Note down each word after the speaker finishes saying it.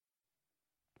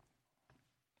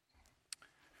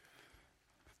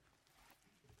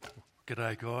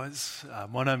G'day guys,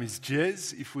 my name is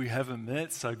Jez. If we haven't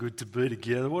met, so good to be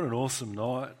together. What an awesome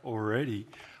night already.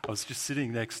 I was just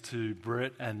sitting next to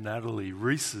Brett and Natalie,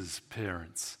 Reese's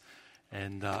parents,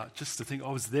 and just to think, I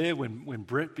was there when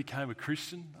Brett became a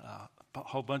Christian a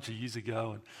whole bunch of years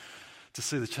ago, and to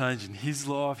see the change in his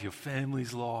life, your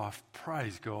family's life,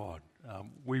 praise God.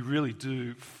 We really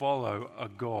do follow a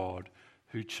God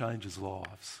who changes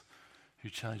lives, who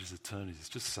changes eternity. It's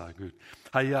just so good.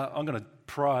 Hey, I'm going to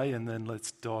pray and then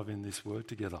let's dive in this word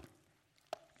together.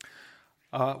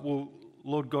 Well,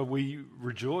 Lord God, we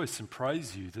rejoice and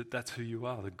praise you that that's who you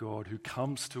are, the God who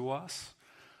comes to us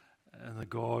and the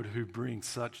God who brings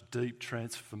such deep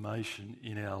transformation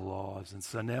in our lives. And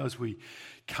so now as we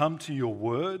come to your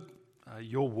word,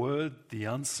 the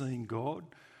unseen God,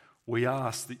 we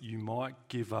ask that you might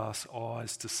give us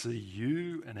eyes to see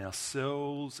you and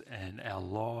ourselves and our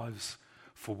lives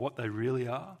for what they really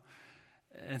are.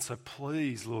 And so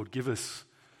please, Lord, give us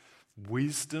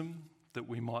wisdom that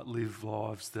we might live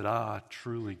lives that are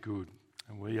truly good.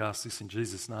 And we ask this in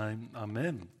Jesus' name,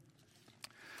 amen.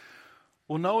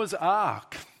 Well, Noah's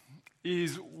Ark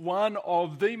is one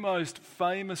of the most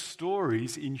famous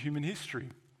stories in human history.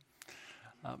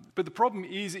 But the problem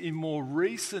is, in more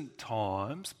recent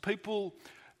times, people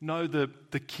know the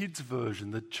kids'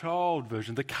 version, the child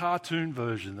version, the cartoon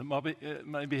version that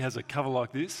maybe has a cover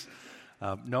like this.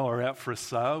 Noah out for a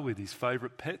sail with his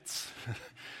favourite pets.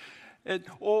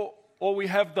 or we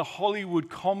have the Hollywood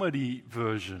comedy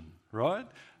version, right?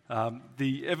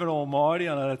 The Evan Almighty,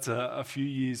 I know that's a few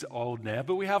years old now,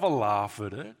 but we have a laugh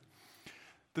at it.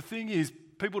 The thing is,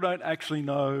 people don't actually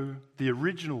know the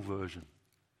original version,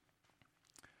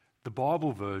 the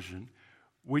Bible version,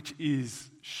 which is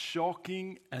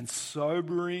shocking and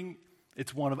sobering.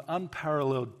 It's one of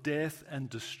unparalleled death and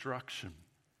destruction.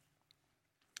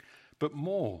 But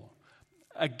more,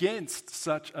 against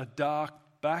such a dark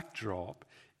backdrop,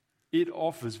 it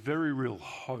offers very real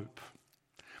hope.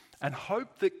 And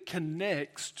hope that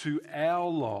connects to our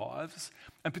lives,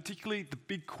 and particularly the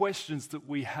big questions that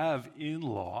we have in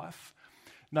life,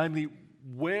 namely,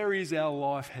 where is our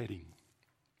life heading?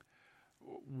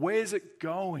 Where's it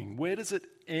going? Where does it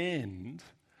end?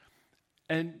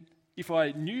 And if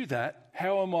I knew that,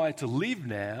 how am I to live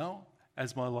now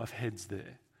as my life heads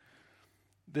there?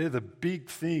 They're the big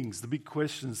things, the big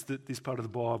questions that this part of the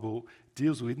Bible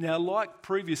deals with. Now, like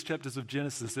previous chapters of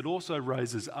Genesis, it also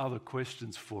raises other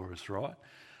questions for us, right?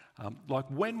 Like,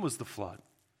 when was the flood?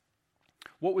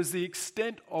 What was the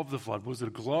extent of the flood? Was it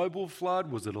a global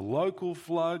flood? Was it a local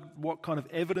flood? What kind of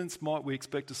evidence might we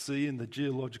expect to see in the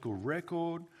geological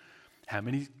record? How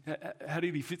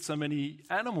did he fit so many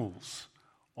animals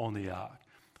on the ark?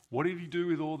 What did he do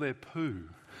with all their poo?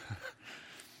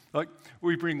 Like,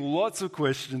 we bring lots of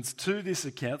questions to this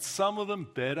account, some of them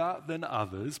better than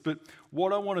others, but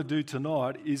what I want to do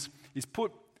tonight is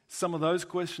put some of those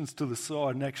questions to the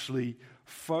side and actually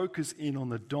focus in on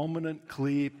the dominant,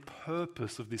 clear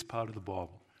purpose of this part of the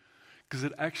Bible, because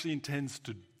it actually intends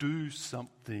to do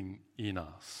something in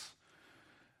us,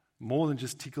 more than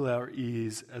just tickle our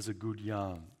ears as a good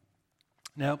yarn.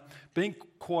 Now, being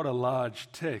quite a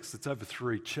large text, it's over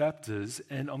 3 chapters,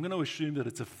 and I'm going to assume that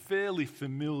it's a fairly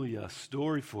familiar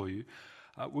story for you.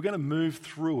 We're going to move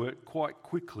through it quite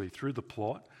quickly, through the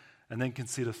plot, and then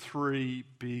consider 3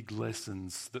 big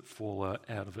lessons that fall out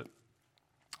of it.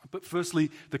 But firstly,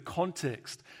 the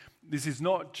context. This is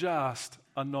not just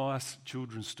a nice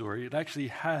children's story. It actually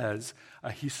has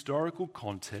a historical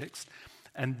context,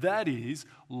 and that is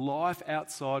life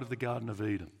outside of the Garden of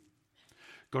Eden.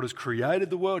 God has created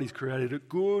the world. He's created it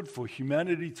good for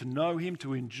humanity to know him,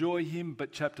 to enjoy him.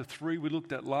 But chapter 3 we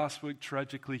looked at last week,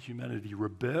 tragically humanity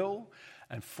rebel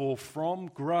and fall from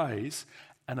grace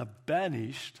and are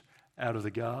banished out of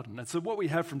the garden. And so what we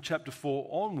have from chapter 4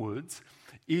 onwards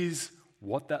is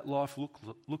what that life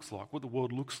looks like, what the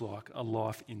world looks like, a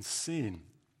life in sin.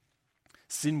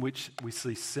 Sin which we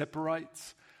see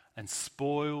separates and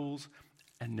spoils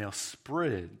and now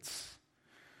spreads.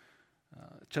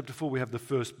 Chapter 4, we have the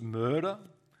first murder,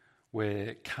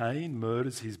 where Cain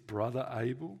murders his brother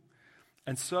Abel.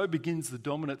 And so begins the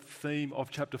dominant theme of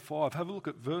chapter 5. Have a look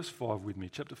at verse 5 with me.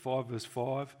 Chapter 5, verse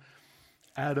 5.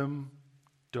 Adam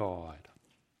died.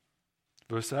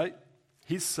 Verse 8,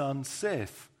 his son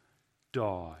Seth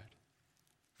died.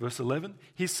 Verse 11,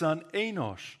 his son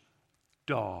Enosh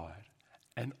died.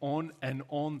 And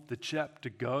on the chapter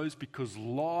goes, because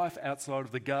life outside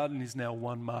of the garden is now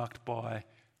one marked by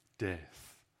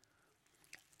death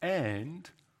and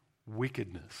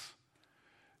wickedness,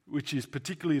 which is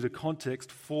particularly the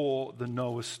context for the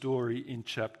Noah story in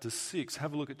chapter 6.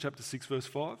 Have a look at chapter 6, verse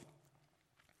 5.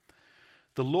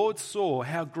 The Lord saw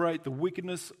how great the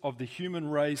wickedness of the human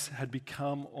race had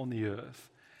become on the earth,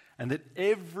 and that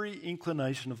every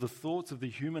inclination of the thoughts of the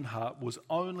human heart was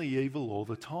only evil all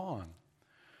the time.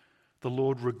 The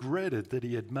Lord regretted that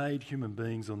he had made human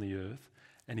beings on the earth,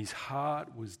 and his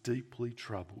heart was deeply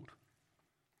troubled.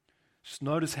 Just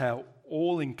notice how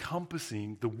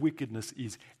all-encompassing the wickedness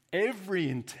is. Every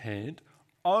intent,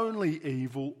 only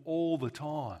evil all the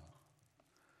time.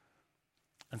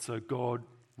 And so God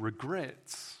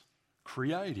regrets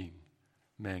creating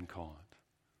mankind.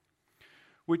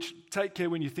 Which, take care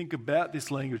when you think about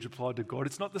this language applied to God,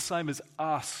 it's not the same as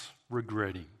us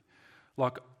regretting.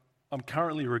 Like, I'm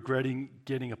currently regretting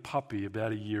getting a puppy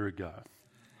about a year ago.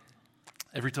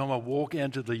 Every time I walk out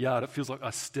into the yard, it feels like I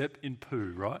step in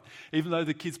poo, right? Even though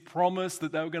the kids promised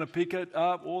that they were going to pick it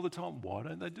up all the time, why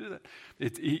don't they do that?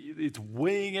 It's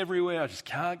weeing everywhere. I just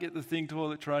can't get the thing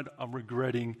toilet trained. I'm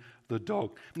regretting the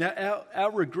dog. Now,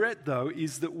 our regret, though,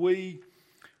 is that we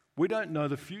don't know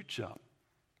the future.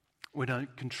 We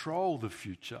don't control the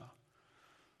future.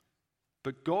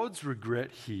 But God's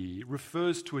regret here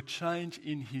refers to a change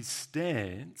in his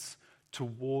stance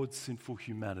towards sinful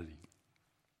humanity.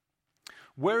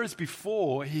 Whereas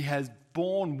before he has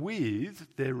borne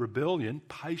with their rebellion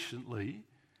patiently,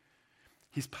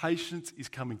 his patience is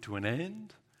coming to an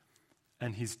end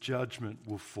and his judgment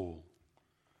will fall.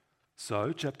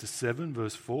 So, chapter 7,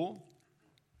 verse 4.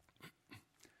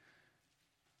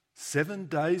 7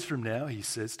 days from now, he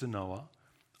says to Noah,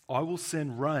 I will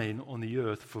send rain on the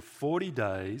earth for 40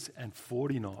 days and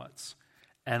 40 nights,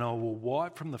 and I will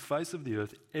wipe from the face of the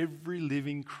earth every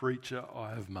living creature I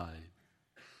have made.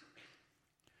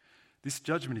 This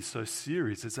judgment is so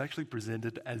serious, it's actually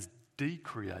presented as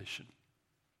decreation.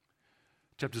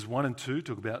 Chapters 1 and 2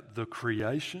 talk about the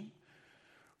creation.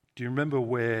 Do you remember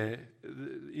where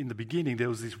in the beginning there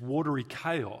was this watery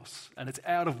chaos, and it's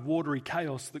out of watery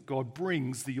chaos that God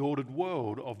brings the ordered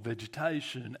world of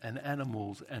vegetation and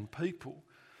animals and people.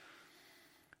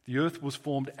 The earth was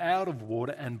formed out of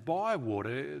water and by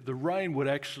water. The rain would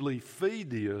actually feed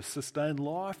the earth, sustain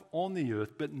life on the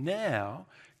earth, but now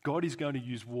God is going to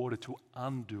use water to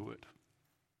undo it.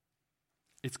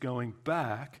 It's going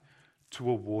back to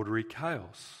a watery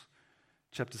chaos.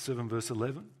 Chapter 7, verse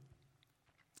 11.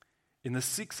 In the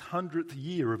 600th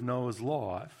year of Noah's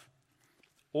life,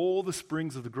 all the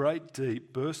springs of the great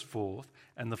deep burst forth,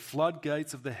 and the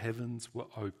floodgates of the heavens were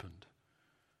opened.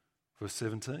 Verse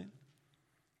 17.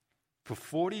 For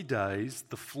 40 days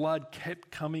the flood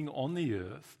kept coming on the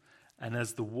earth, and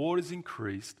as the waters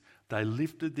increased, they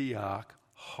lifted the ark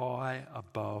high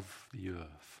above the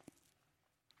earth.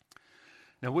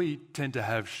 Now, we tend to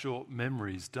have short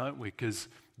memories, don't we? Because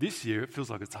this year it feels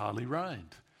like it's hardly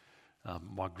rained.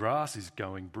 My grass is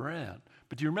going brown.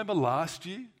 But do you remember last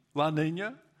year, La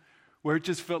Nina, where it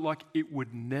just felt like it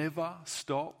would never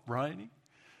stop raining?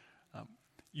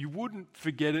 You wouldn't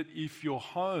forget it if your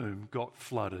home got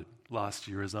flooded last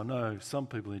year, as I know some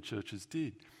people in churches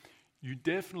did. You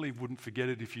definitely wouldn't forget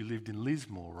it if you lived in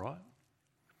Lismore, right?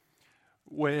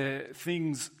 Where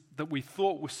things that we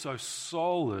thought were so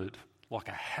solid, like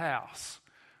a house,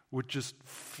 would just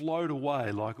float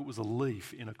away like it was a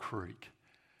leaf in a creek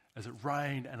as it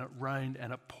rained and it rained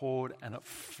and it poured and it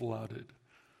flooded.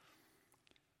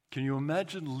 Can you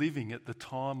imagine living at the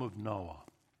time of Noah?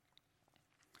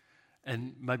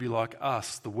 And maybe like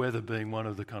us, the weather being one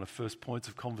of the kind of first points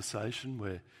of conversation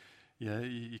where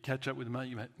you catch up with a mate,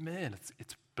 you mate, man,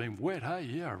 it's been wet, hey?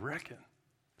 Yeah, I reckon.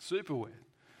 Super wet.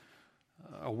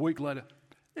 A week later,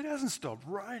 it hasn't stopped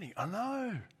raining. I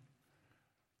know.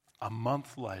 A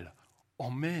month later, oh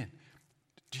man,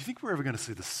 do you think we're ever going to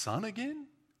see the sun again?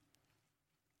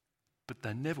 But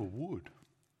they never would.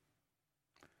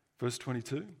 Verse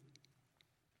 22.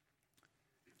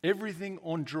 Everything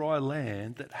on dry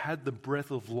land that had the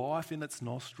breath of life in its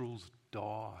nostrils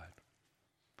died.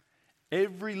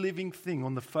 Every living thing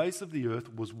on the face of the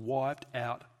earth was wiped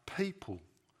out, people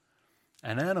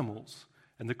and animals,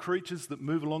 and the creatures that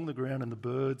move along the ground and the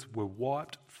birds were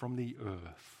wiped from the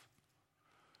earth.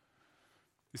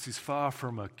 This is far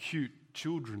from a cute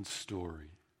children's story.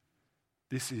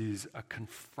 This is a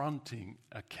confronting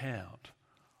account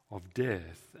of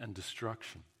death and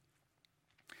destruction.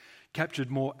 Captured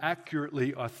more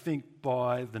accurately, I think,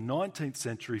 by the 19th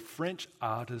century French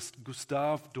artist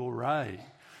Gustave Doré.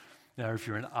 Now, if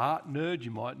you're an art nerd,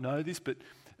 you might know this, but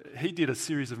he did a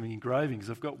series of engravings.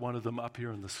 I've got one of them up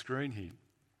here on the screen here,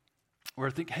 where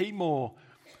I think he more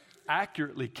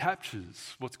accurately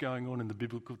captures what's going on in the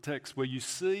biblical text, where you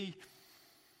see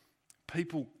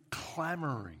people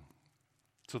clamouring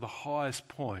to the highest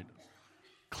point,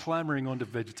 clamouring onto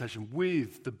vegetation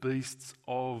with the beasts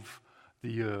of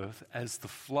the earth as the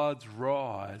floods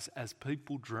rise, as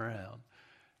people drown,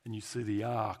 and you see the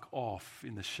ark off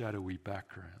in the shadowy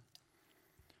background.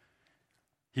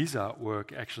 His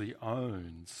artwork actually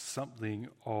owns something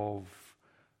of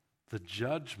the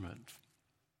judgment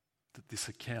that this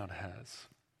account has.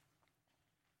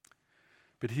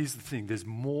 But here's the thing, there's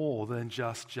more than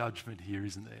just judgment here,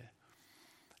 isn't there?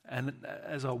 And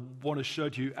as I want to show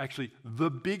to you, actually, the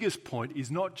biggest point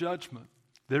is not judgment.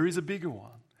 There is a bigger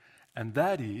one, and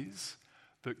that is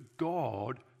that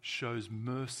God shows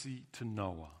mercy to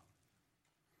Noah.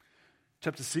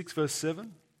 Chapter 6, verse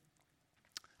 7.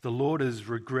 The Lord has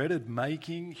regretted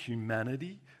making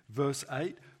humanity. Verse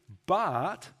 8.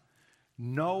 But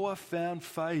Noah found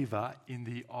favor in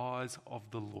the eyes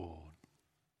of the Lord.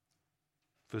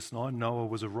 Verse 9. Noah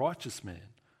was a righteous man,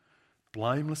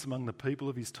 blameless among the people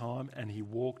of his time, and he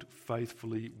walked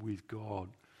faithfully with God.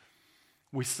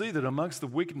 We see that amongst the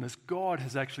wickedness, God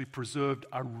has actually preserved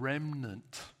a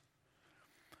remnant.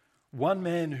 One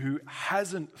man who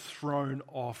hasn't thrown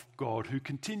off God, who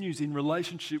continues in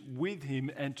relationship with him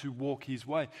and to walk his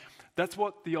way. That's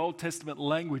what the Old Testament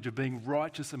language of being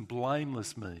righteous and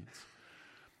blameless means.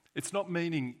 It's not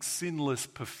meaning sinless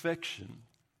perfection,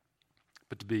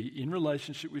 but to be in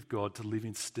relationship with God, to live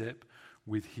in step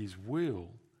with his will.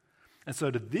 And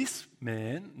so to this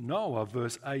man, Noah,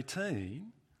 verse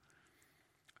 18,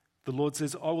 the Lord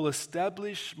says, I will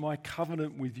establish my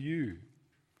covenant with you,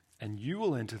 and you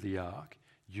will enter the ark,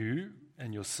 you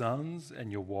and your sons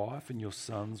and your wife and your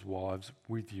sons' wives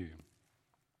with you.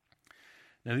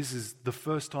 Now this is the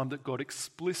first time that God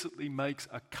explicitly makes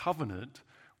a covenant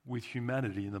with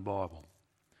humanity in the Bible.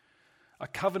 A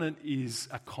covenant is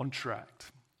a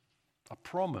contract, a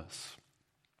promise,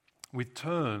 with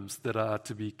terms that are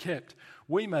to be kept.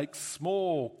 We make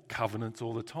small covenants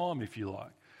all the time, if you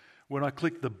like. When I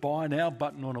click the Buy Now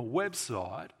button on a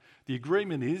website, the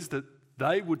agreement is that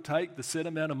they would take the set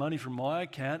amount of money from my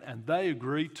account and they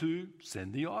agree to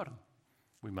send the item.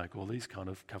 We make all these kind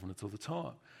of covenants all the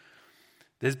time.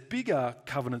 There's bigger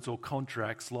covenants or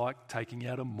contracts like taking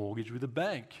out a mortgage with a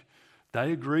bank.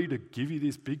 They agree to give you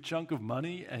this big chunk of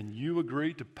money and you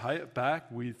agree to pay it back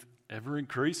with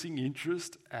ever-increasing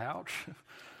interest. Ouch.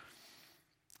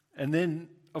 And then,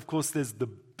 of course, there's the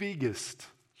biggest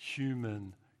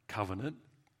human covenant,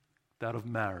 that of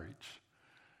marriage,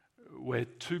 where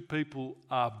two people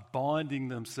are binding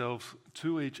themselves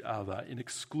to each other in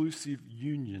exclusive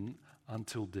union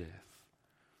until death.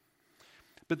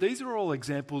 But these are all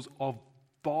examples of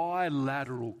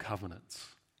bilateral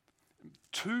covenants.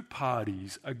 Two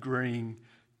parties agreeing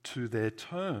to their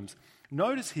terms.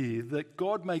 Notice here that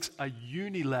God makes a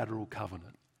unilateral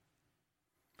covenant,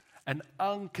 an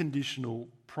unconditional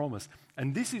promise.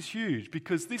 And this is huge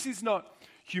because this is not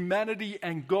humanity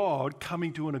and God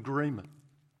coming to an agreement.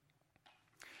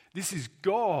 This is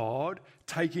God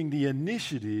taking the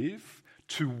initiative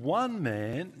to one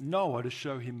man, Noah, to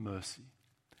show him mercy,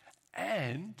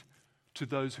 and to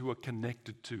those who are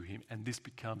connected to him. And this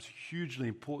becomes hugely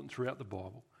important throughout the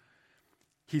Bible.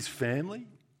 His family,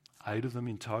 8 of them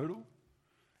in total,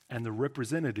 and the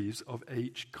representatives of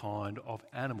each kind of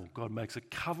animal. God makes a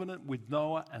covenant with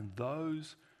Noah and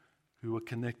those who are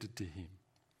connected to him.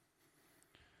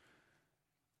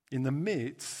 In the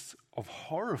midst of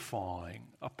horrifying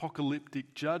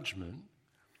apocalyptic judgment,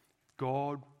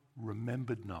 God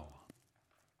remembered Noah.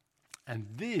 And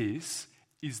this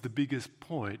is the biggest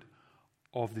point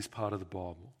of this part of the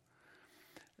Bible.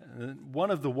 And one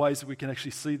of the ways that we can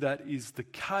actually see that is the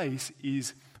case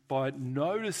is by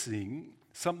noticing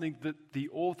something that the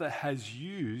author has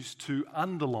used to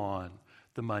underline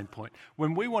the main point.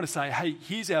 When we want to say, hey,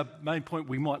 here's our main point,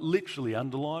 we might literally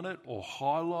underline it or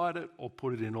highlight it or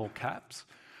put it in all caps.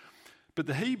 But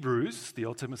the Hebrews, the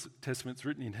Old Testament's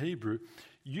written in Hebrew,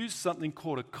 used something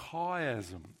called a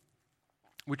chiasm,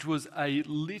 which was a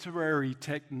literary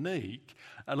technique,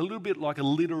 and a little bit like a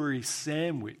literary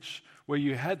sandwich, where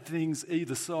you had things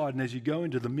either side, and as you go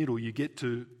into the middle, you get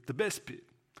to the best bit,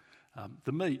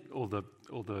 the meat or the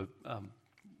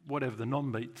whatever the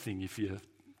non-meat thing. If you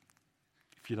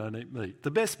don't eat meat,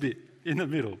 the best bit in the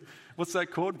middle. What's that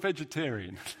called?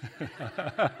 Vegetarian.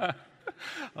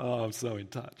 Oh, I'm so in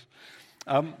touch.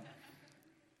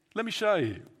 Let me show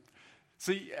you.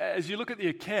 See, as you look at the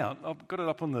account, I've got it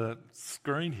up on the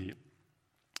screen here.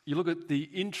 You look at the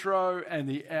intro and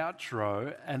the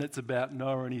outro, and it's about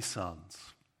Noah and his sons.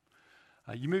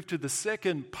 You move to the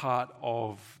second part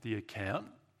of the account,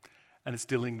 and it's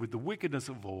dealing with the wickedness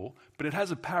of all, but it has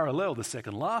a parallel, the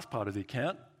second last part of the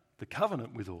account, the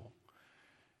covenant with all.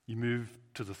 You move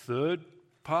to the third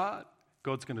part,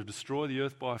 God's going to destroy the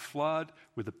earth by a flood,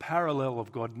 with the parallel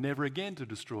of God never again to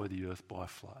destroy the earth by a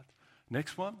flood.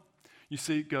 Next one. You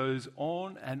see it goes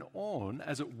on and on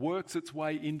as it works its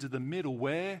way into the middle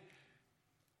where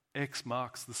X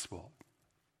marks the spot.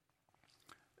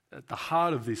 At the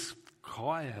heart of this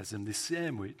chiasm, this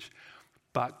sandwich,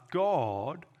 but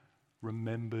God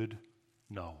remembered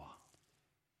Noah.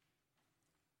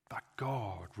 But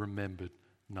God remembered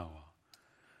Noah.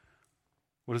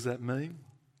 What does that mean?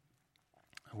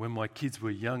 When my kids were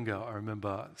younger, I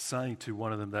remember saying to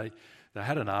one of them, they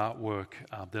had an artwork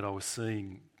that I was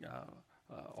seeing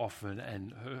often,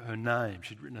 and her name,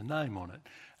 she'd written a name on it.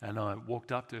 And I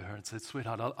walked up to her and said,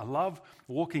 "Sweetheart, I love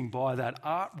walking by that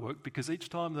artwork because each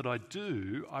time that I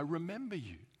do, I remember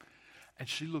you." And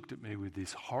she looked at me with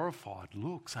this horrified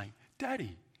look saying,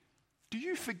 "Daddy, do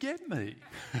you forget me?"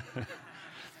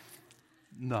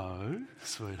 No,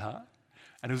 sweetheart.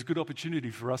 And it was a good opportunity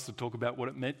for us to talk about what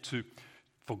it meant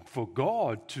for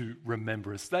God to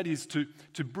remember us. That is, to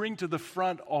bring to the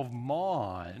front of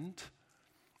mind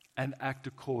and act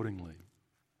accordingly.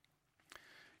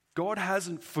 God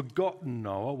hasn't forgotten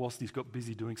Noah whilst he's got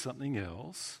busy doing something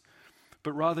else,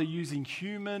 but rather using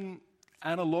human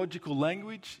analogical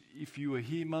language. If you were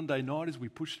here Monday night as we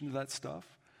pushed into that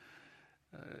stuff,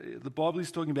 the Bible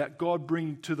is talking about God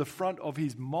bringing to the front of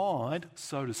his mind,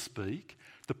 so to speak,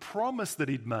 the promise that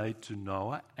he'd made to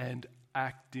Noah and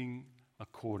acting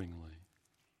accordingly.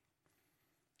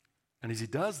 And as he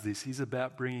does this, he's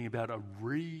about bringing about a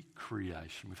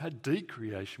recreation. We've had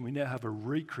decreation, we now have a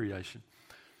recreation.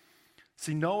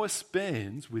 See, Noah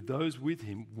spends with those with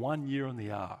him 1 year on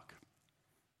the ark.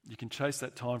 You can chase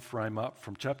that time frame up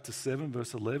from chapter 7,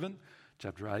 verse 11,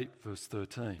 chapter 8, verse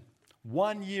 13.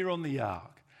 1 year on the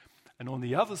ark. And on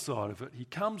the other side of it, he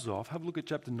comes off. Have a look at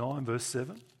chapter 9, verse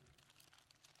 7.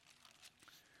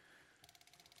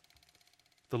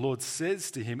 The Lord says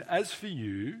to him, "As for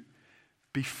you,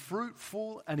 be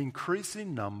fruitful and increase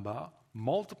in number,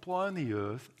 multiply on the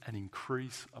earth and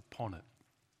increase upon it."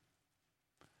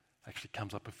 Actually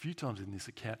comes up a few times in this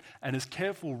account. And as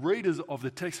careful readers of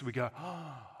the text, we go,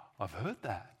 "Oh, I've heard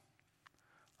that.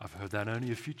 I've heard that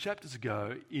only a few chapters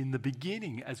ago in the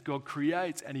beginning as God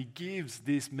creates and he gives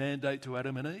this mandate to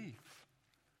Adam and Eve."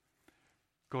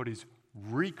 God is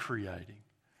recreating.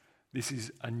 This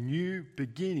is a new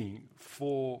beginning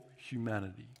for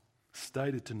humanity,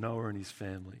 stated to Noah and his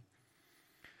family.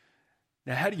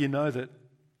 Now, how do you know that,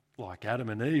 like Adam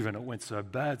and Eve, and it went so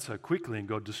bad so quickly and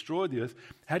God destroyed the earth,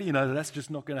 how do you know that that's just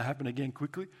not going to happen again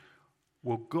quickly?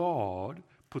 Well, God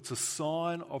puts a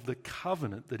sign of the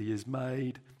covenant that he has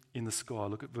made in the sky.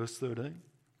 Look at verse 13.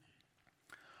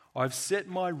 "I've set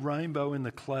my rainbow in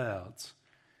the clouds,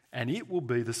 and it will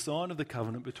be the sign of the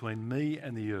covenant between me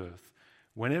and the earth.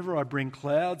 Whenever I bring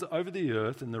clouds over the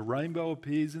earth and the rainbow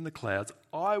appears in the clouds,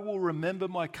 I will remember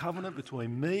my covenant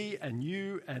between me and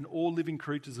you and all living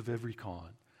creatures of every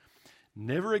kind.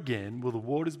 Never again will the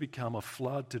waters become a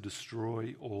flood to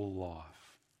destroy all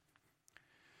life."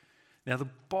 Now, the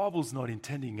Bible's not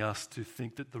intending us to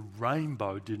think that the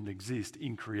rainbow didn't exist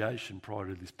in creation prior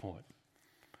to this point,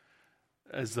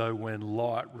 as though when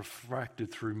light refracted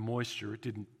through moisture, it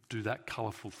didn't do that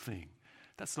colourful thing.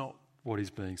 That's not what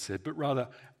is being said, but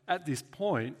rather, at this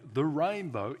point, the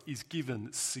rainbow is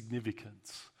given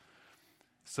significance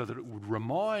so that it would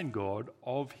remind God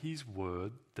of his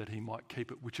word that he might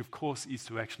keep it, which of course is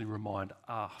to actually remind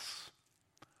us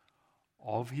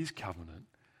of his covenant,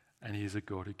 and he is a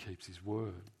God who keeps his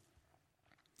word.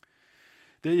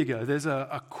 There you go. There's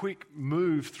a quick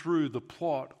move through the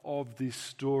plot of this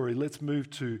story. Let's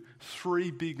move to 3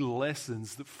 big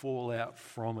lessons that fall out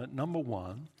from it. Number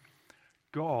 1,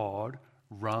 God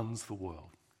runs the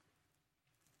world.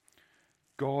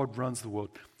 God runs the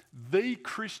world. The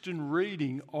Christian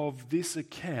reading of this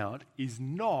account is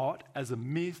not as a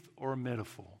myth or a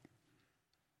metaphor.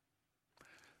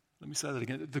 Let me say that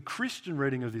again. The Christian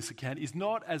reading of this account is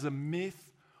not as a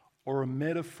myth or a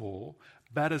metaphor,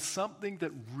 but as something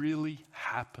that really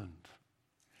happened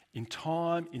in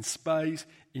time, in space,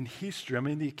 in history. I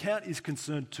mean, the account is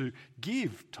concerned to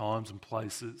give times and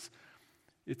places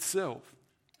itself.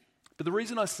 But the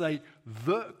reason I say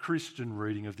the Christian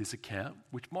reading of this account,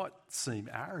 which might seem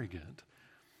arrogant,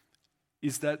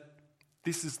 is that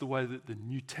this is the way that the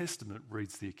New Testament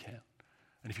reads the account.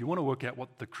 And if you want to work out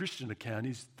what the Christian account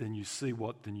is, then you see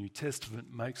what the New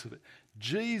Testament makes of it.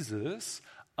 Jesus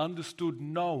understood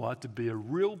Noah to be a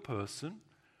real person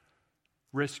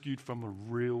rescued from a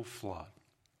real flood.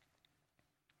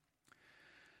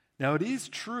 Now, it is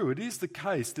true, it is the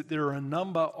case that there are a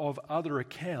number of other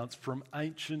accounts from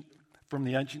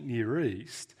the ancient Near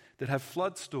East that have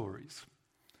flood stories.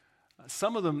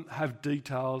 Some of them have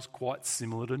details quite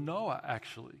similar to Noah,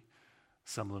 actually.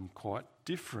 Some of them quite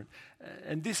different.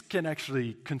 And this can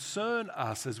actually concern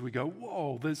us as we go,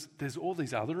 whoa, there's all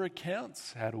these other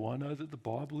accounts. How do I know that the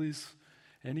Bible is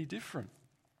any different?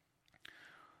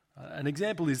 An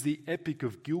example is the Epic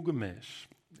of Gilgamesh.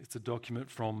 It's a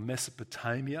document from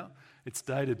Mesopotamia. It's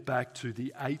dated back to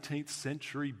the 18th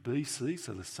century BC,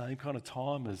 so the same kind of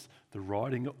time as the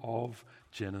writing of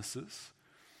Genesis.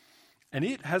 And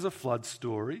it has a flood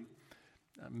story.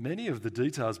 Many of the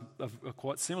details are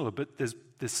quite similar, but there's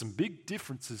some big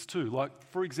differences too. Like,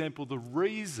 for example, the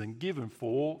reason given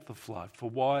for the flood, for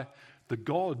why the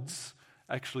gods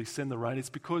actually send the rain, it's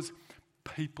because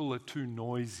people are too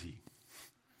noisy.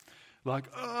 Like,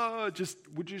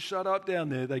 would you shut up down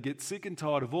there? They get sick and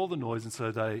tired of all the noise, and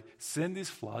so they send this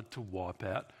flood to wipe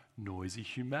out noisy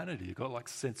humanity. You've got like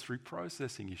sensory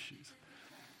processing issues.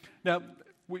 Now,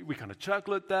 we kind of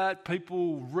chuckle at that.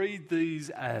 People read these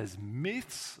as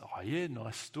myths. Oh yeah,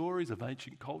 nice stories of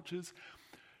ancient cultures.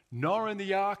 Noah and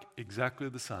the ark, exactly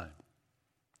the same,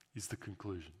 is the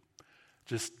conclusion.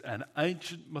 Just an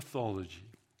ancient mythology.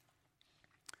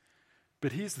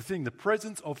 But here's the thing, the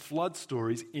presence of flood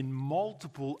stories in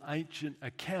multiple ancient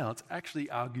accounts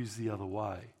actually argues the other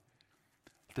way.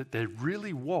 That there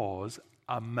really was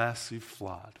a massive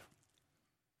flood.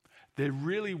 There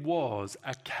really was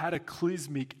a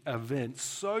cataclysmic event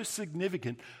so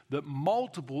significant that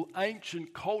multiple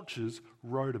ancient cultures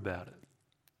wrote about it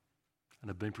and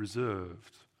have been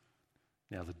preserved.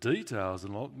 Now the details,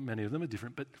 and many of them are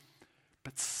different,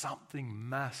 but something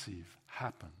massive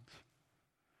happened.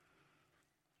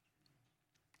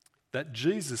 That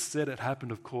Jesus said it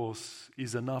happened, of course,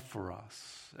 is enough for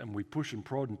us. And we push and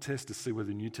prod and test to see whether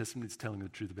the New Testament is telling the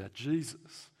truth about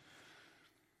Jesus.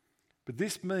 But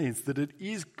this means that it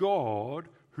is God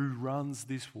who runs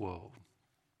this world.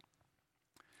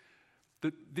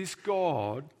 That this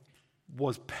God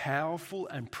was powerful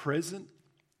and present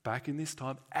back in this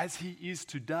time as he is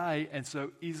today, and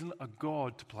so isn't a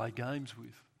God to play games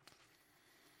with,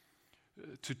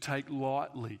 to take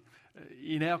lightly.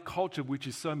 In our culture, which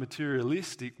is so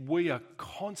materialistic, we are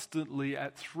constantly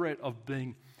at threat of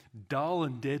being dull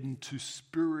and deadened to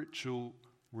spiritual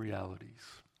realities,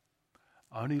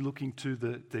 only looking to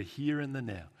the here and the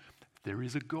now. There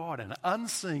is a God, an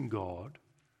unseen God,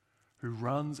 who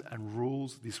runs and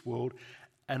rules this world,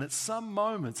 and at some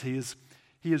moments he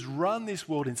has run this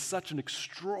world in such an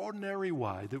extraordinary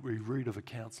way that we read of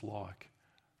accounts like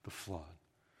the flood.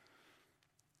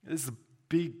 This is the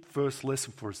big first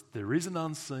lesson for us. There is an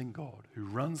unseen God who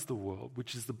runs the world,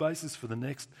 which is the basis for the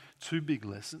next two big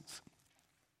lessons.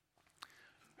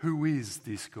 Who is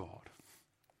this God?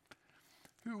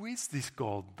 Who is this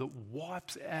God that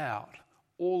wipes out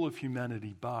all of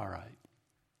humanity bar eight?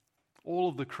 All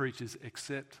of the creatures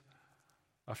except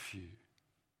a few.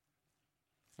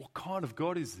 What kind of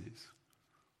God is this?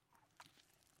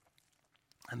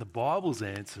 And the Bible's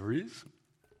answer is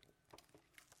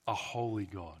a holy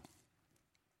God.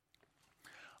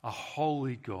 A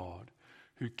holy God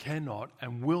who cannot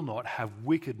and will not have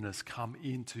wickedness come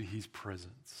into his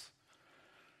presence.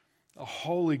 A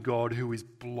holy God who is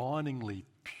blindingly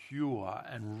pure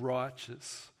and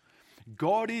righteous.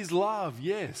 God is love,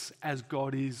 yes, as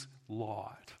God is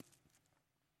light.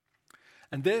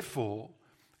 And therefore,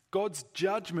 God's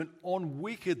judgment on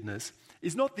wickedness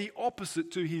is not the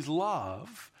opposite to his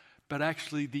love, but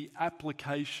actually the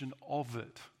application of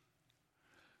it.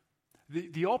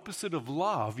 The opposite of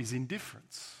love is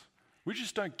indifference. We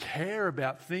just don't care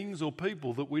about things or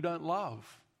people that we don't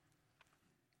love.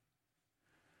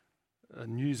 A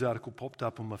news article popped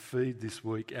up on my feed this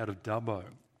week out of Dubbo.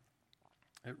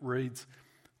 It reads,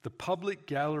 "The public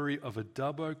gallery of a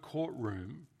Dubbo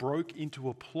courtroom broke into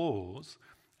applause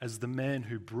as the man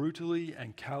who brutally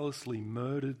and callously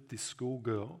murdered this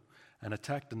schoolgirl and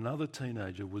attacked another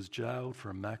teenager was jailed for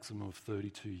a maximum of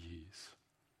 32 years.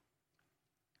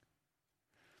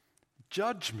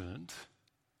 Judgment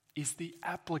is the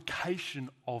application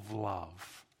of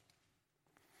love.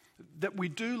 That we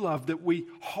do love, that we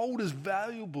hold as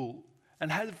valuable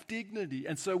and have dignity.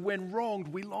 And so when wronged,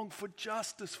 we long for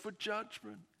justice, for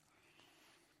judgment.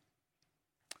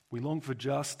 We long for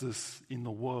justice in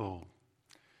the world.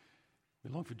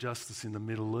 We long for justice in the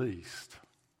Middle East.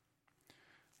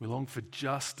 We long for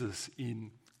justice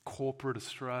in corporate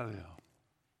Australia.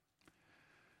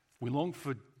 We long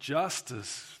for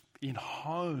justice in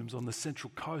homes on the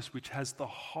Central Coast, which has the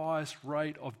highest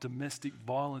rate of domestic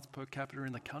violence per capita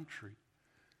in the country.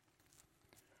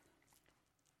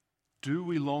 Do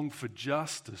we long for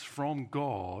justice from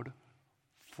God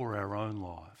for our own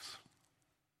lives?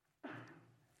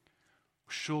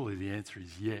 Surely the answer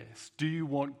is yes. Do you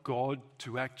want God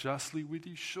to act justly with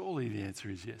you? Surely the answer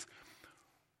is yes.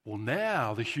 Well,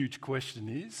 now the huge question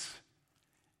is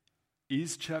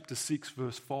chapter 6,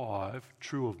 verse 5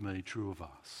 true of me, true of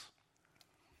us?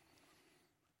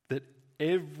 That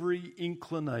every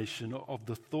inclination of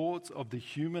the thoughts of the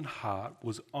human heart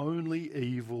was only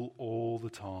evil all the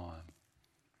time.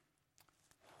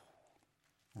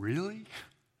 Really?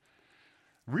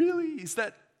 Really? Is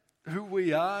that who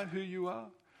we are, who you are?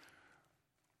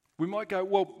 We might go,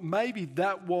 well, maybe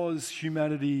that was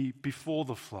humanity before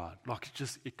the flood. Like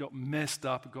it got messed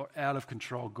up, it got out of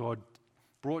control. God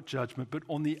brought judgment. But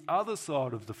on the other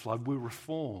side of the flood, we're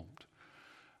reformed.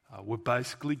 We're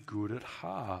basically good at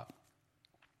heart.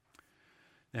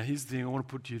 Now, here's the thing I want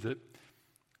to put to you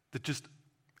that just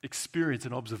experience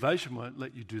and observation won't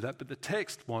let you do that, but the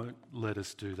text won't let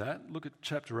us do that. Look at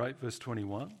chapter 8, verse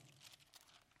 21.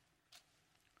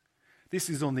 This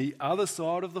is on the other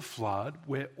side of the flood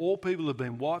where all people have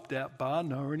been wiped out, bar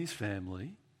Noah and his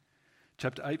family.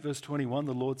 Chapter 8, verse 21,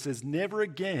 the Lord says, "Never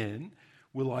again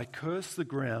will I curse the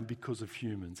ground because of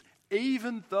humans,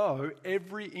 even though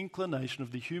every inclination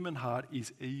of the human heart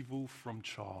is evil from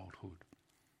childhood."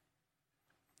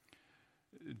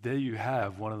 There you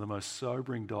have one of the most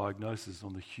sobering diagnoses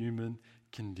on the human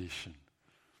condition.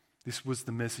 This was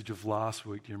the message of last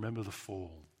week. Do you remember the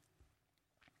fall?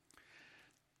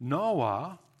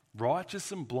 Noah,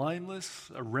 righteous and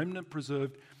blameless, a remnant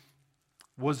preserved,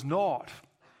 was not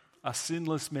a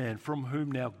sinless man from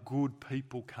whom now good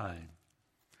people came.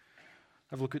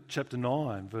 Have a look at chapter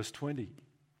 9, verse 20.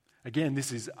 Again,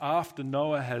 this is after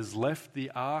Noah has left the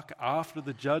ark, after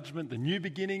the judgment, the new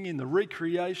beginning in the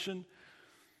recreation.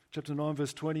 Chapter 9,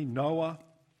 verse 20, Noah,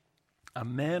 a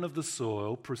man of the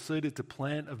soil, proceeded to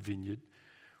plant a vineyard.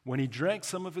 When he drank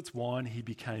some of its wine, he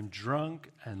became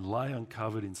drunk and lay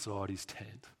uncovered inside his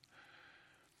tent.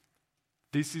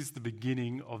 This is the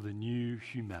beginning of the new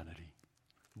humanity,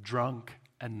 drunk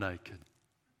and naked.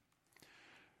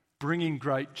 Bringing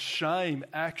great shame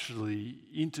actually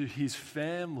into his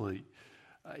family.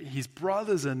 His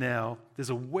brothers are now, there's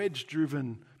a wedge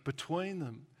driven between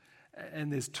them.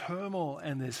 And there's turmoil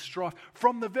and there's strife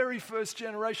from the very first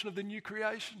generation of the new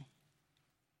creation.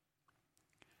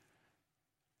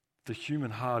 The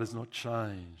human heart is not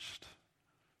changed.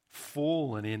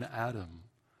 Fallen in Adam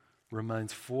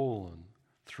remains fallen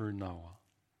through Noah.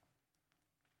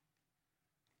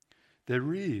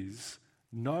 There is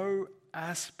no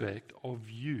aspect of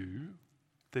you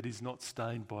that is not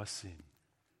stained by sin.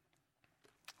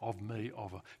 Of me,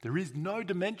 of her. There is no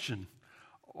dimension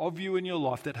of you in your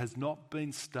life that has not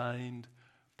been stained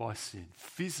by sin.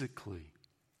 Physically,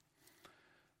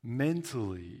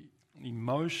 mentally,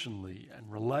 emotionally, and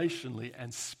relationally,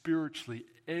 and spiritually,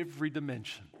 every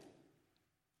dimension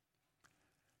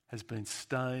has been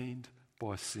stained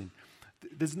by sin.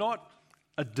 There's not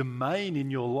a domain in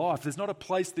your life, there's not a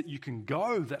place that you can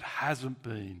go that hasn't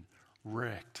been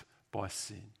wrecked by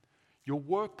sin. Your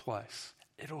workplace,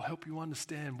 it'll help you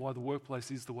understand why the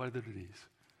workplace is the way that it is.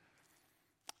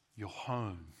 Your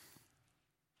home,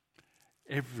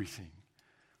 everything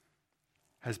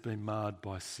has been marred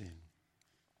by sin.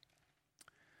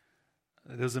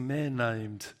 There was a man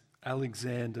named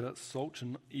Alexander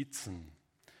Solzhenitsyn.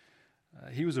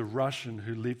 He was a Russian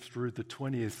who lived through the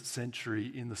 20th century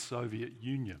in the Soviet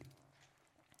Union.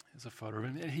 There's a photo of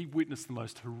him. And he witnessed the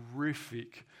most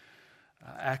horrific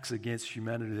acts against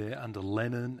humanity there under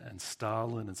Lenin and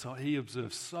Stalin and so on. He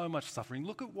observed so much suffering.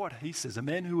 Look at what he says, a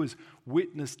man who has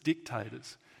witnessed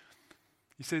dictators.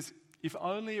 He says, if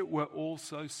only it were all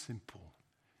so simple.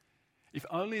 If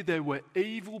only there were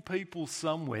evil people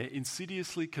somewhere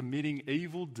insidiously committing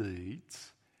evil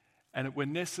deeds, and it were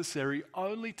necessary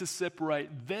only to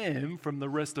separate them from the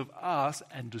rest of us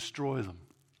and destroy them.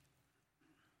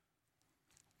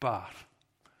 But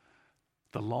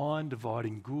the line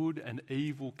dividing good and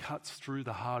evil cuts through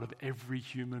the heart of every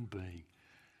human being,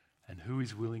 and who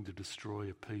is willing to destroy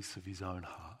a piece of his own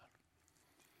heart?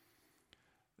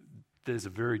 There's a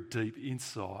very deep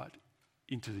insight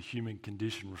into the human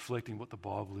condition, reflecting what the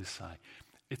Bible is saying.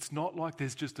 It's not like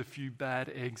there's just a few bad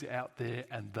eggs out there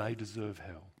and they deserve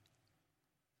hell.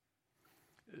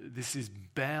 This is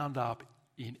bound up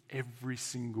in every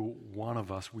single one of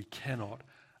us. We cannot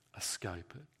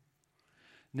escape it.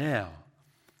 Now,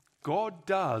 God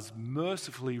does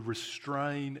mercifully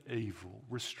restrain evil,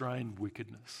 restrain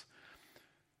wickedness,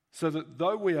 so that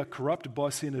though we are corrupted by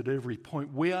sin at every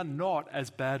point, we are not as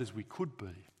bad as we could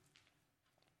be.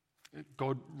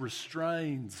 God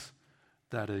restrains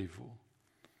that evil.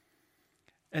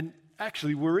 And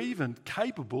actually, we're even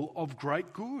capable of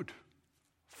great good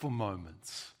for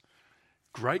moments.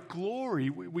 great glory.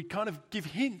 We kind of give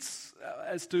hints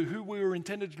as to who we were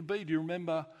intended to be. Do you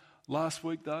remember last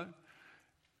week, though?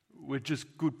 We're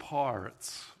just good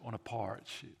pirates on a pirate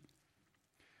ship.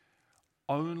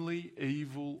 Only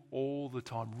evil all the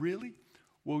time. Really?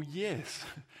 Well, yes.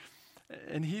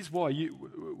 And here's why.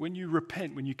 When you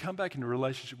repent, when you come back in a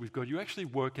relationship with God, you actually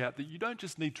work out that you don't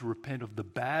just need to repent of the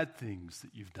bad things that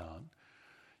you've done.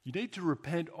 You need to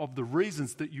repent of the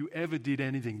reasons that you ever did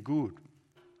anything good.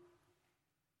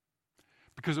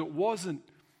 Because it wasn't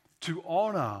to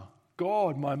honour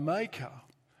God, my Maker,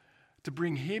 to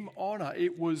bring Him honour.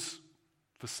 It was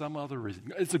for some other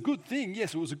reason. It's a good thing.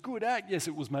 Yes, it was a good act. Yes,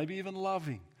 it was maybe even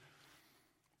loving.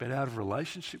 But out of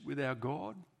relationship with our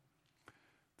God,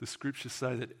 the scriptures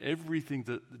say that everything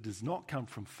that does not come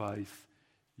from faith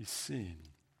is sin.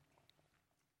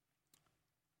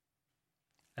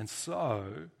 And so,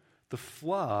 the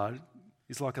flood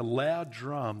is like a loud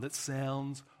drum that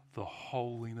sounds the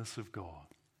holiness of God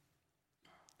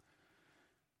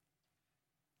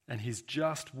and His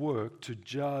just work to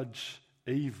judge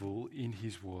evil in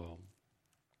His world.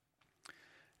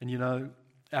 And you know,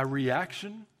 our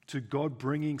reaction to God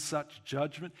bringing such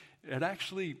judgment, it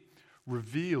actually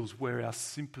reveals where our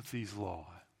sympathies lie.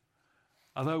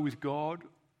 Are they with God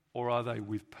or are they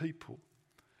with people?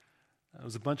 It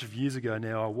was a bunch of years ago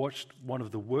now. I watched one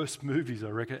of the worst movies I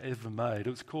reckon ever made. It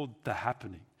was called The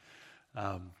Happening.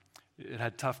 It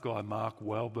had tough guy Mark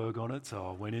Wahlberg on it, so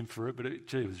I went in for it, but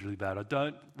it was really bad. I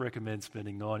don't recommend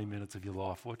spending 90 minutes of your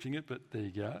life watching it, but there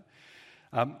you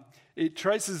go. It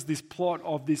traces this plot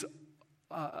of this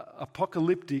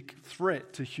apocalyptic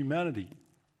threat to humanity.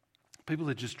 People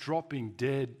are just dropping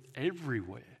dead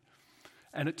everywhere.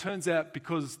 And it turns out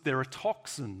because there are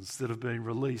toxins that have been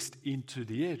released into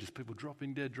the air, just people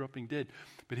dropping dead.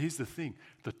 But here's the thing,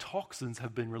 the toxins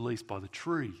have been released by the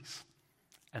trees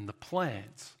and the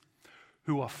plants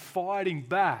who are fighting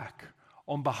back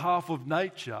on behalf of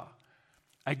nature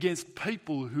against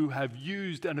people who have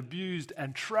used and abused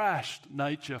and trashed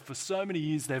nature for so many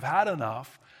years they've had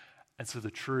enough, and so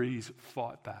the trees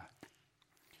fight back.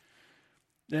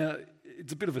 Now,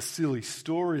 it's a bit of a silly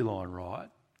storyline, right?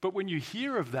 But when you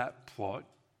hear of that plot,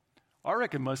 I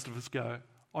reckon most of us go,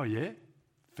 oh yeah,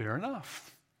 fair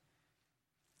enough.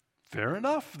 Fair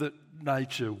enough that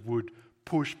nature would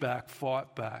push back,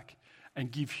 fight back,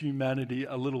 and give humanity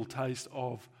a little taste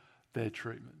of their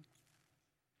treatment.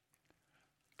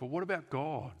 But what about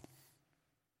God?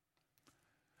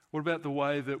 What about the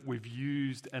way that we've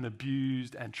used and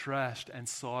abused and trashed and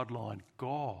sidelined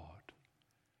God?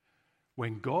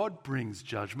 When God brings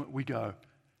judgment, we go,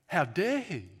 how dare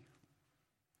He?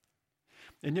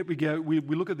 And yet we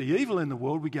look at the evil in the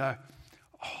world, we go,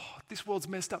 oh, this world's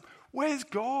messed up. Where's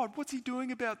God? What's He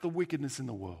doing about the wickedness in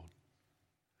the world?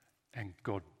 And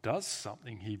God does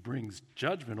something. He brings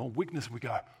judgment on wickedness, and we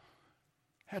go,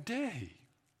 how dare He?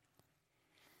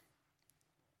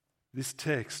 This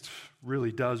text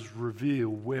really does reveal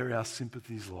where our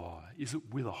sympathies lie. Is it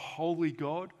with a holy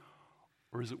God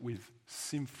or is it with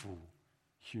sinful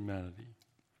humanity?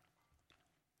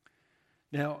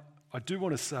 Now, I do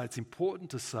want to say, it's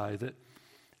important to say that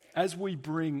as we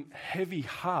bring heavy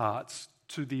hearts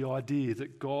to the idea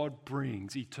that God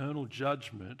brings eternal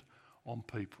judgment on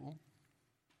people,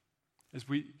 as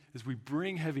we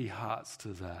bring heavy hearts to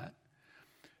that,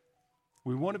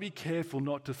 we want to be careful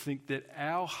not to think that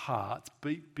our hearts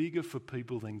beat bigger for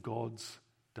people than God's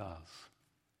does.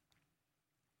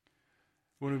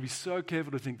 We want to be so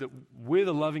careful to think that we're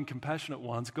the loving, compassionate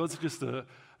ones. God's just a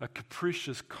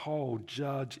capricious, cold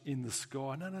judge in the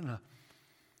sky. No.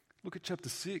 Look at chapter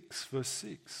 6, verse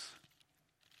 6.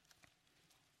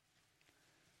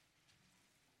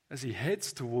 As He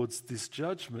heads towards this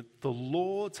judgment, the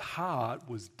Lord's heart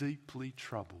was deeply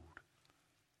troubled.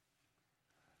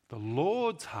 The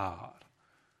Lord's heart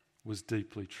was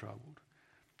deeply troubled.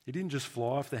 He didn't just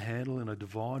fly off the handle in a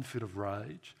divine fit of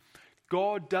rage.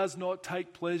 God does not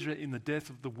take pleasure in the death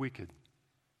of the wicked.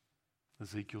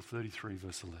 Ezekiel 33,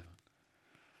 verse 11.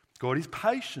 God is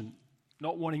patient,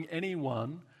 not wanting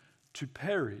anyone to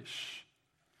perish.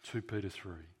 2 Peter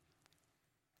 3.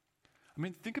 I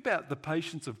mean, think about the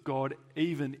patience of God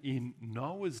even in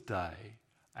Noah's day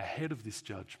ahead of this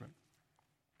judgment.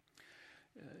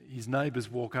 His neighbours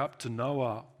walk up to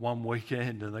Noah one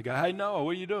weekend and they go, hey Noah,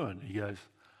 what are you doing? He goes,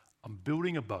 I'm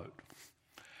building a boat.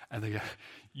 And they go,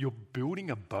 you're building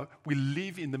a boat? We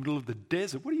live in the middle of the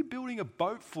desert. What are you building a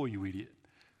boat for, you idiot?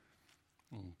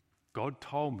 God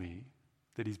told me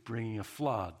that He's bringing a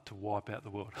flood to wipe out the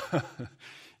world.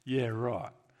 Yeah,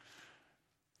 right.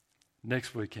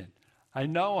 Next weekend. Hey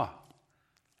Noah,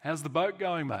 how's the boat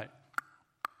going, mate?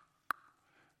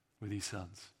 With his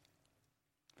sons.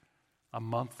 a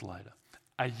month later,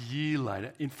 a year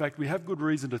later. In fact, we have good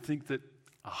reason to think that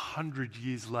 100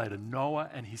 years later, Noah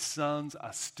and his sons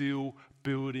are still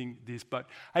building this boat.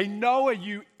 Hey, Noah,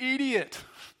 you idiot!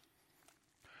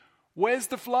 Where's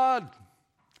the flood?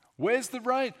 Where's the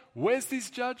rain? Where's this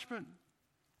judgment?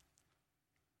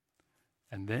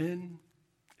 And then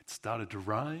it started to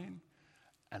rain,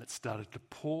 and it started to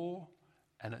pour,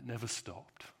 and it never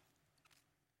stopped.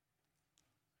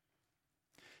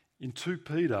 In 2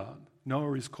 Peter,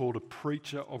 Noah is called a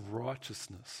preacher of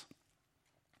righteousness.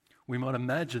 We might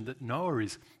imagine that Noah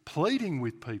is pleading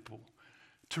with people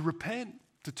to repent,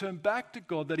 to turn back to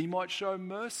God, that he might show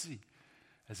mercy,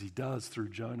 as he does through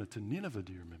Jonah to Nineveh,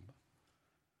 do you remember?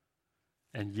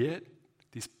 And yet,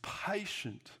 this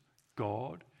patient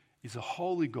God is a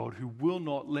holy God who will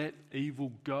not let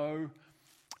evil go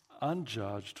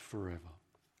unjudged forever.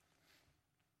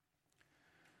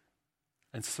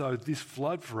 And so this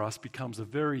flood for us becomes a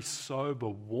very sober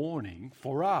warning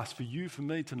for us, for you, for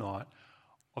me tonight,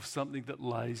 of something that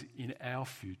lays in our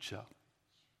future.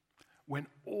 When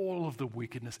all of the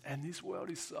wickedness, and this world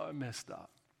is so messed up,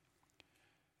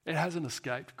 it hasn't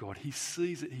escaped God. He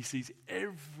sees it. He sees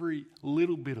every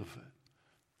little bit of it.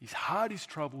 His heart is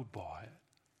troubled by it.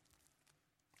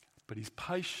 But he's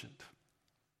patient.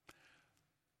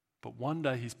 But one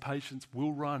day his patience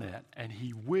will run out and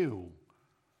he will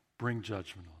bring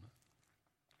judgment on it.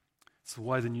 It's the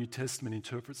way the New Testament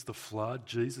interprets the flood.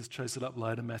 Jesus chased it up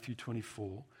later, Matthew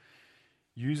 24,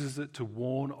 uses it to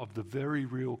warn of the very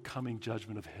real coming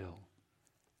judgment of hell.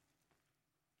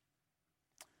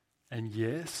 And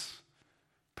yes,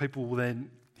 people will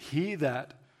then hear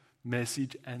that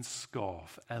message and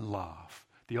scoff and laugh.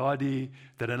 The idea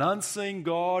that an unseen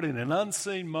God in an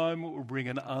unseen moment will bring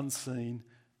an unseen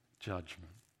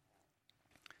judgment.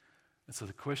 And so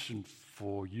the question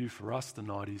for you, for us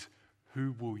tonight is,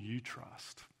 who will you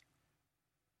trust?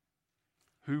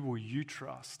 Who will you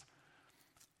trust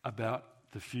about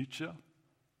the future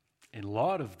in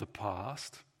light of the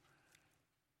past?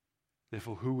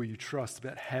 Therefore, who will you trust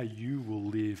about how you will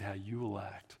live, how you will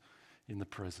act in the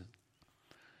present?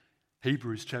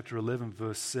 Hebrews chapter 11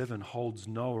 verse 7 holds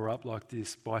Noah up like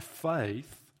this. By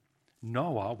faith,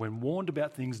 Noah, when warned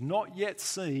about things not yet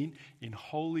seen, in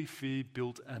holy fear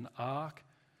built an ark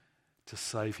to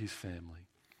save his family.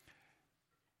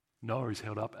 Noah is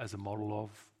held up as a model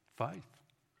of faith.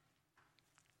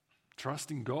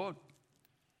 Trusting God,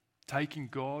 taking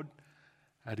God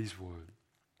at his word.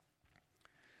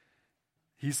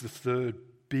 Here's the third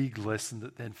big lesson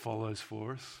that then follows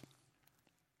for us.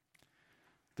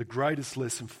 The greatest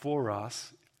lesson for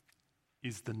us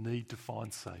is the need to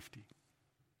find safety.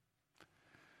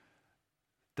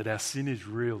 That our sin is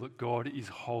real, that God is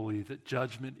holy, that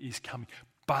judgment is coming.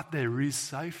 But there is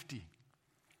safety.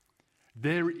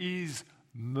 There is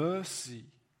mercy.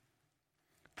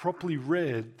 Properly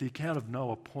read, the account of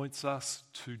Noah points us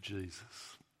to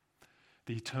Jesus,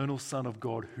 the eternal Son of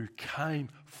God who came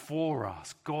for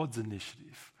us, God's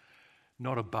initiative,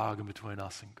 not a bargain between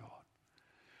us and God.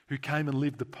 Who came and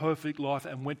lived the perfect life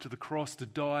and went to the cross to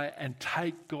die and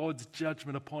take God's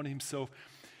judgment upon himself.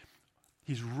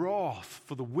 His wrath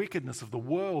for the wickedness of the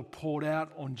world poured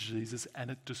out on Jesus and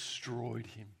it destroyed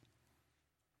him.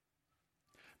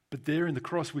 But there in the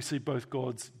cross we see both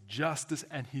God's justice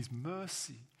and his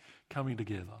mercy coming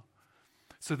together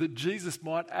so that Jesus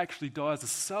might actually die as a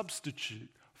substitute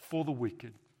for the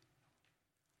wicked.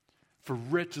 For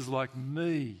wretches like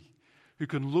me who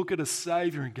can look at a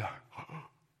Saviour and go,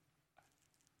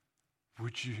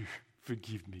 would you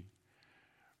forgive me?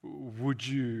 Would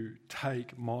you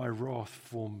take my wrath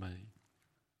for me?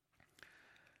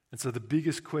 And so the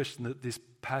biggest question that this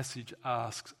passage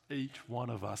asks each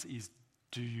one of us is,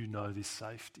 do you know this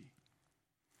safety?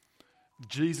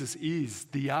 Jesus is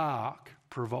the ark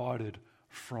provided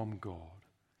from God.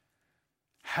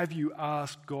 Have you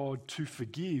asked God to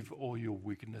forgive all your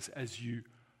wickedness as you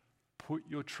put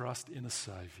your trust in a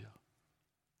Saviour?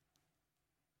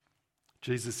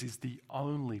 Jesus is the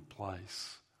only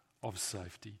place of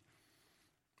safety.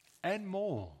 And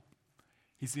more,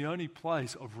 he's the only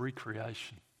place of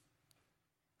recreation,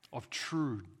 of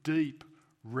true, deep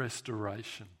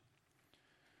restoration,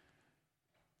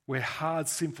 where hard,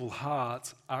 sinful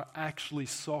hearts are actually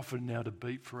softened now to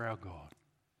beat for our God,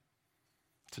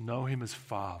 to know him as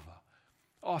Father.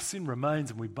 Oh, sin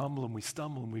remains and we bumble and we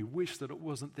stumble and we wish that it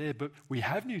wasn't there, but we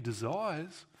have new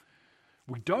desires.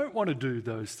 We don't want to do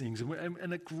those things,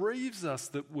 and it grieves us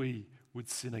that we would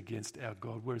sin against our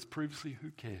God, whereas previously, who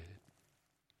cared?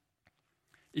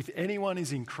 If anyone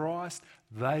is in Christ,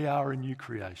 they are a new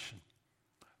creation.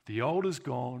 The old is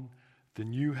gone, the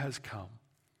new has come.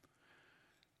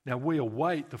 Now we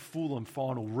await the full and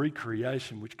final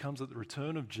recreation which comes at the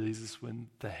return of Jesus, when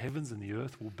the heavens and the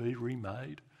earth will be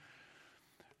remade,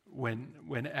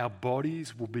 when our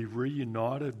bodies will be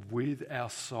reunited with our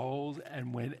souls,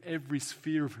 and when every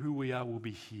sphere of who we are will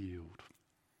be healed,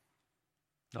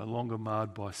 no longer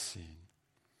marred by sin.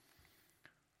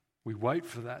 We wait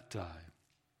for that day.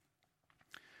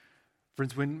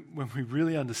 Friends, when we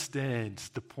really understand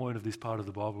the point of this part of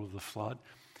the Bible of the flood,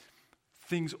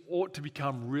 things ought to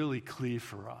become really clear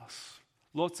for us.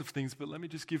 Lots of things, but let me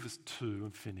just give us two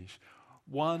and finish.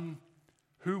 One,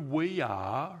 who we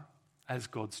are as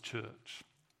God's church,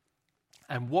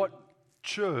 and what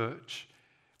church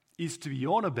is to be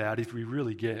on about if we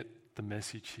really get the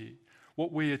message here.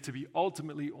 What we are to be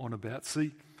ultimately on about.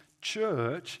 See,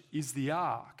 church is the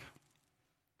ark.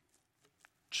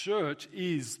 Church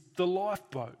is the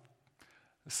lifeboat.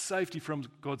 Safety from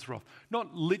God's wrath.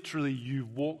 Not literally you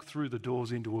walk through the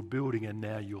doors into a building and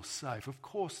now you're safe. Of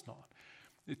course not.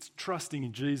 It's trusting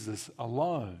in Jesus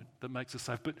alone that makes us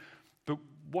safe. But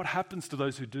what happens to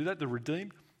those who do that, the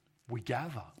redeemed? We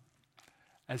gather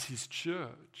as his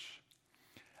church.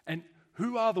 And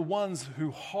who are the ones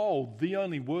who hold the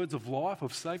only words of life,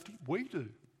 of safety? We do.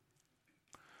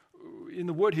 In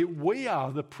the word here, we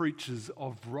are the preachers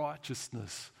of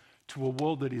righteousness to a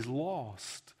world that is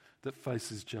lost, that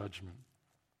faces judgment.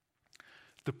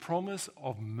 The promise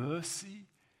of mercy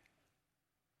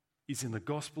is in the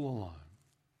gospel alone.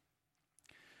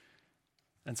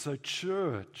 And so,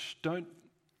 church, don't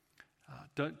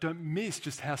miss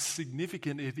just how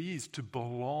significant it is to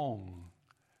belong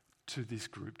to this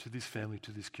group, to this family,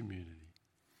 to this community.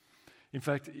 In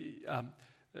fact,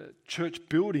 church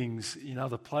buildings in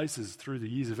other places through the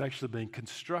years have actually been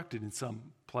constructed in some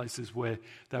places where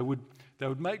they would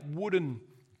make wooden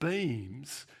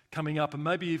beams coming up and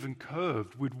maybe even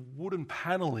curved with wooden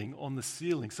paneling on the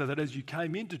ceiling, so that as you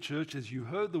came into church, as you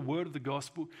heard the word of the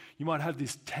gospel, you might have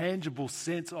this tangible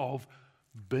sense of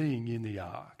being in the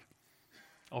ark,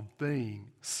 of being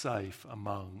safe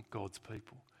among God's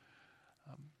people.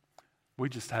 We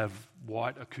just have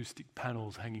white acoustic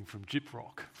panels hanging from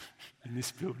gyprock in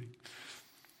this building.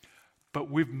 But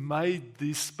we've made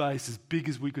this space as big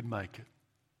as we could make it,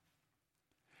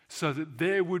 so that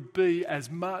there would be as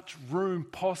much room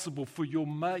possible for your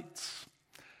mates,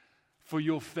 for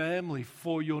your family,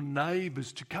 for your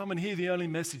neighbours to come and hear the only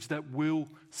message that will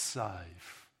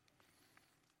save.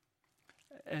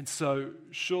 And so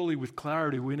surely with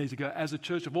clarity we need to go, as a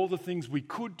church, of all the things we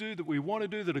could do, that we want to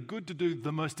do, that are good to do,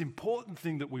 the most important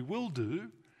thing that we will do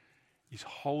is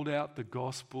hold out the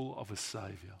gospel of a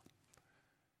Saviour,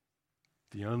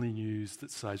 the only news that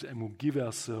saves, and we'll give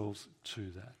ourselves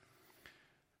to that.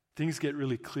 Things get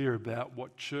really clear about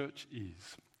what church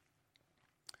is.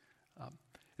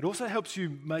 It also helps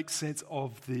you make sense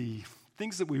of the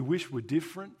things that we wish were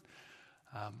different.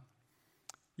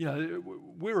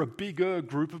 We're a bigger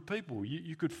group of people.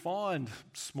 You could find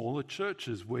smaller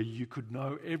churches where you could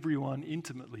know everyone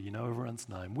intimately, you know everyone's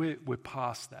name. We're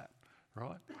past that,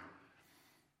 right?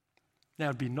 Now,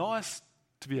 it'd be nice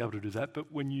to be able to do that,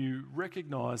 but when you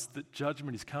recognise that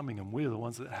judgment is coming and we're the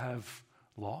ones that have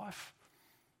life,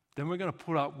 then we're going to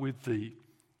put up with the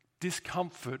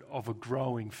discomfort of a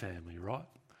growing family, right?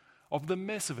 Of the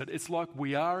mess of it. It's like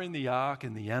we are in the ark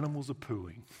and the animals are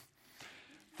pooing.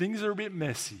 Things are a bit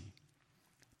messy,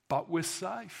 but we're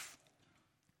safe.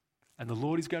 And the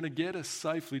Lord is going to get us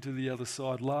safely to the other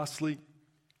side. Lastly,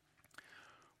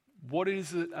 what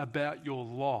is it about your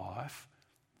life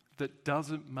that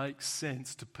doesn't make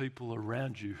sense to people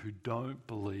around you who don't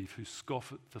believe, who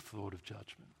scoff at the thought of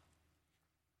judgment?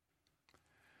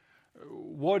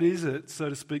 What is it, so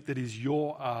to speak, that is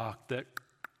your ark that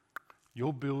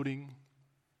you're building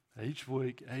each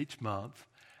week, each month,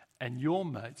 and your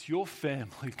mates, your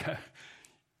family go,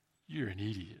 you're an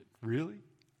idiot, really?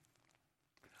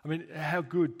 I mean, how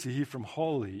good to hear from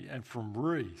Holly and from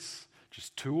Reese,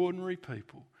 just two ordinary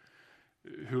people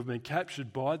who have been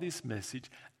captured by this message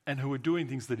and who are doing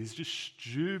things that is just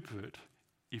stupid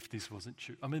if this wasn't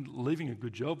true. I mean, leaving a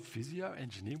good job, physio,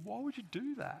 engineer, why would you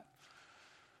do that?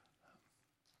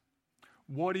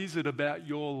 What is it about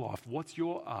your life? What's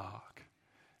your ark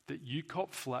that you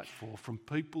cop flack for from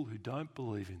people who don't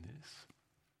believe in this?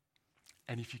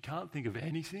 And if you can't think of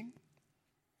anything,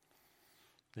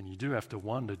 then you do have to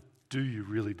wonder, do you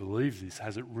really believe this?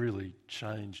 Has it really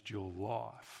changed your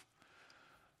life?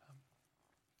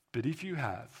 But if you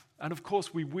have, and of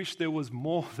course we wish there was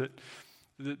more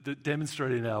that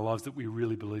demonstrated in our lives that we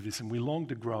really believe this, and we long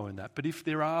to grow in that. But if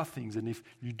there are things, and if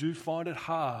you do find it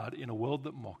hard in a world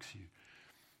that mocks you,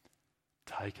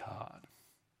 take heart.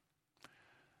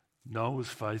 Noah's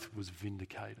faith was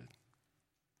vindicated.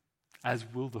 as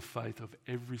will the faith of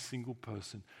every single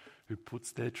person who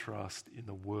puts their trust in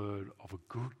the word of a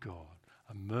good God,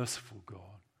 a merciful God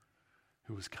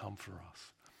who has come for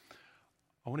us.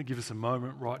 I want to give us a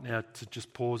moment right now to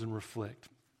just pause and reflect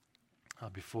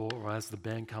before or as the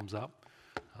band comes up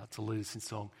to lead us in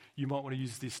song. You might want to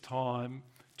use this time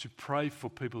to pray for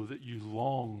people that you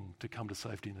long to come to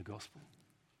safety in the gospel.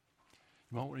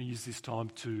 You might want to use this time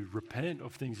to repent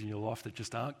of things in your life that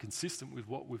just aren't consistent with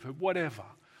what we've heard. Whatever.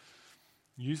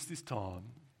 Use this time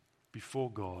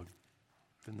before God,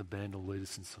 then the band will lead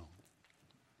us in song.